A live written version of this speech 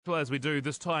Well, as we do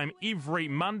this time every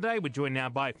Monday, we're joined now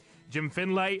by Jim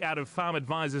Findlay out of Farm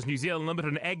Advisors New Zealand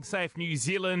Limited and AgSafe New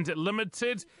Zealand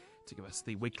Limited to give us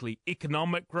the weekly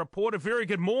economic report. A very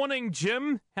good morning,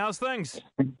 Jim. How's things?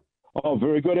 Oh,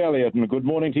 very good, Elliot, and good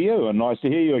morning to you, and nice to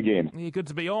hear you again. Yeah, good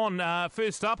to be on.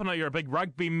 First up, I know you're a big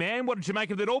rugby man. What did you make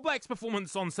of that All Blacks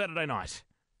performance on Saturday night?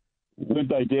 Weren't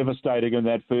they devastating in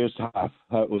that first half?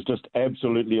 It was just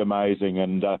absolutely amazing,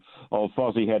 and old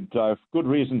Fozzie had good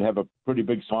reason to have a pretty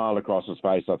big smile across his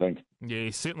face, I think. Yeah,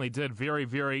 he certainly did. Very,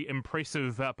 very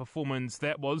impressive performance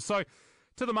that was. So,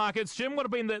 to the markets, Jim, what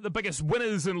have been the biggest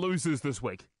winners and losers this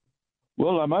week?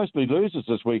 Well, they're mostly losers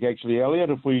this week, actually, Elliot.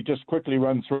 If we just quickly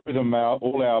run through them,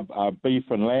 all our beef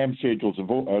and lamb schedules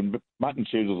and mutton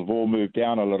schedules have all moved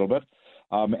down a little bit.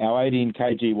 Our 18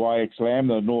 kg YX lamb,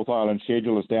 the North Island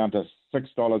schedule, is down to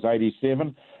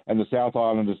 $6.87, and the South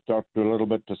Island has dropped a little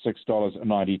bit to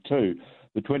 $6.92.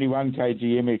 The 21 kg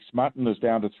MX mutton is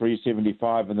down to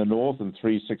 $3.75 in the north and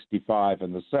 $3.65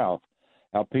 in the south.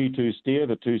 Our P2 steer,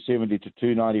 the 270 to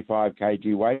 295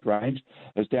 kg weight range,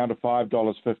 is down to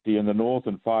 $5.50 in the north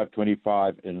and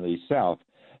 $5.25 in the south.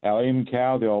 Our M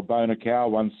cow, the old Bona cow,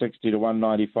 160 to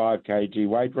 195 kg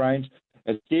weight range,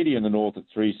 is steady in the north at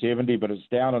 $3.70, but it's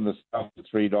down in the south at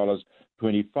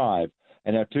 $3.25.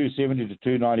 And our 270 to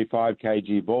 295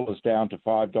 kg bull is down to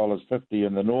 $5.50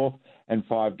 in the north and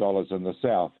 $5 in the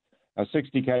south. Our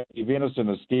 60 kg venison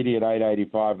is steady at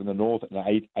 $8.85 in the north and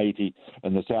 $8.80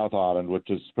 in the South Island,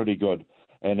 which is pretty good.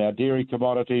 And our dairy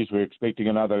commodities, we're expecting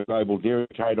another global dairy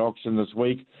trade auction this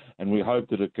week, and we hope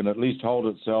that it can at least hold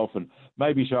itself and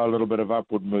maybe show a little bit of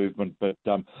upward movement, but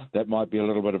that might be a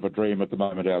little bit of a dream at the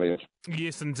moment, Elliot.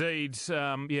 Yes, indeed.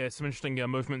 Some interesting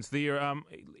movements there.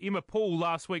 Emma Poole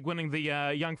last week winning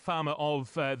the Young Farmer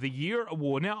of the Year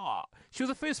award. Now, she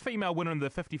was the first female winner in the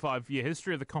 55-year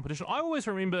history of the competition. I always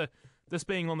remember this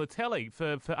being on the telly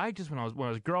for ages when I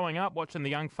was growing up, watching the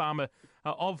Young Farmer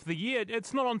of the Year.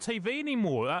 It's not on TV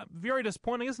anymore. Very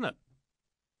disappointing, isn't it?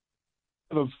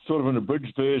 Sort of an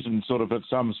abridged version, sort of at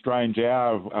some strange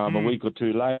hour a week or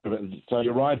two later. So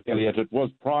you're right, Elliot. It was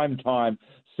prime time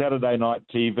Saturday night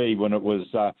TV when it was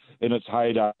in its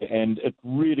heyday, and it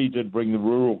really did bring the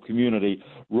rural community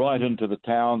right into the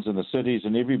towns and the cities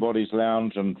and everybody's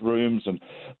lounge and rooms and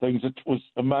things. It was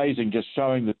amazing, just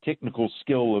showing the technical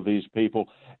skill of these people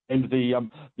and the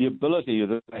ability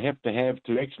that they have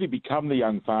to actually become the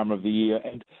Young Farmer of the Year,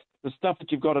 and the stuff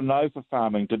that you've got to know for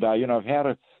farming today. You know, how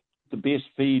to the best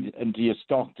feed into your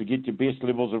stock to get your best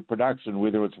levels of production,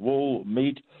 whether it's wool,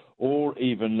 meat, or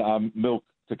even milk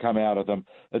to come out of them.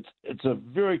 It's a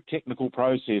very technical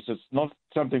process. It's not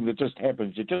something that just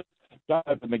happens. You just don't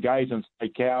open the gate and say,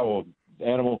 cow or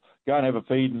animal, go and have a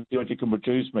feed and see what you can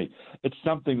produce me. It's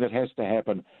something that has to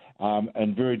happen,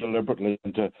 and very deliberately.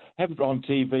 And to have it on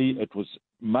TV, it was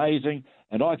amazing,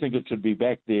 and I think it should be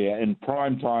back there in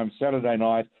prime time, Saturday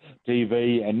night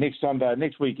TV, and next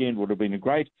weekend would have been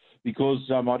great, because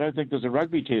I don't think there's a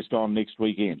rugby test on next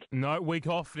weekend. No, week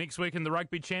off next week in the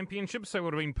Rugby Championship, so it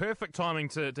would have been perfect timing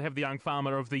to have the Young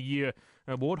Farmer of the Year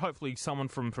award. Hopefully someone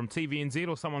from TVNZ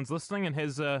or someone's listening and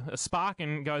has a spark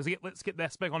and goes, let's get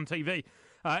this back on TV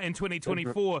in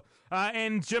 2024.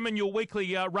 And Jim, in your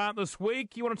weekly rant this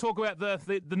week, you want to talk about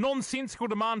the nonsensical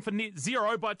demand for net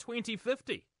zero by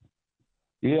 2050.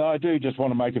 Yeah, I do just want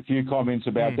to make a few comments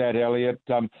about that, Elliot.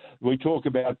 We talk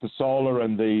about the solar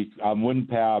and the wind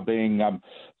power being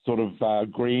sort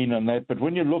of green and that, but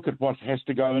when you look at what has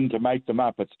to go in to make them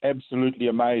up, it's absolutely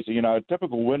amazing. You know, a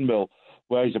typical windmill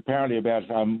weighs apparently about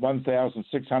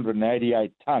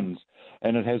 1,688 tonnes,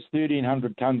 and it has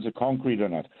 1,300 tonnes of concrete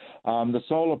in it. The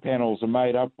solar panels are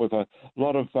made up with a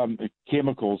lot of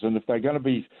chemicals, and if they're going to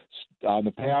be,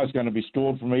 the power is going to be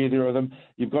stored from either of them,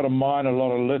 you've got to mine a lot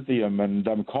of lithium and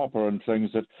copper and things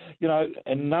that, you know,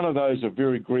 and none of those are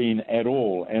very green at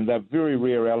all, and they're very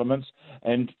rare elements,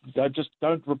 and they just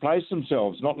don't replace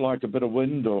themselves, not like a bit of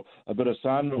wind or a bit of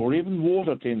sun, or even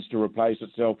water tends to replace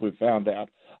itself, we've found out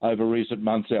over recent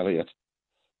months, Elliot.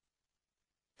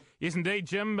 Yes, indeed,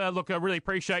 Jim. Look, I really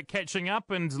appreciate catching up,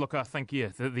 and look, I think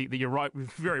you're right,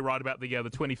 very right about the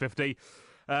 2050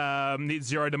 net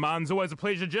zero demands. Always a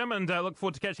pleasure, Jim, and look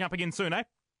forward to catching up again soon, eh?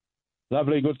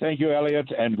 Lovely, good. Thank you,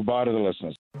 Elliot, and goodbye to the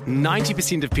listeners.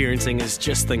 90% of parenting is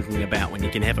just thinking about when you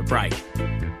can have a break.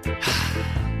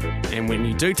 And when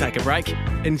you do take a break,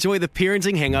 enjoy the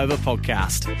Parenting Hangover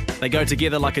podcast. They go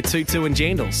together like a tutu and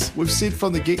jandals. We've said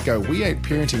from the get-go, we ain't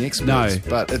parenting experts,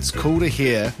 but it's cool to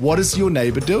hear, what is your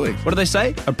neighbour doing? What do they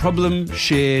say? A problem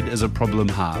shared is a problem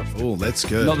halved. Oh, that's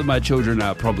good. Not that my children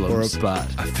are problems, but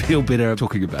I feel better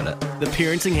talking about it. The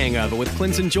Parenting Hangover with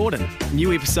Clinton Jordan.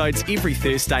 New episodes every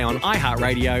Thursday on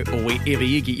iHeartRadio or wherever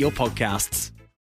you get your podcasts.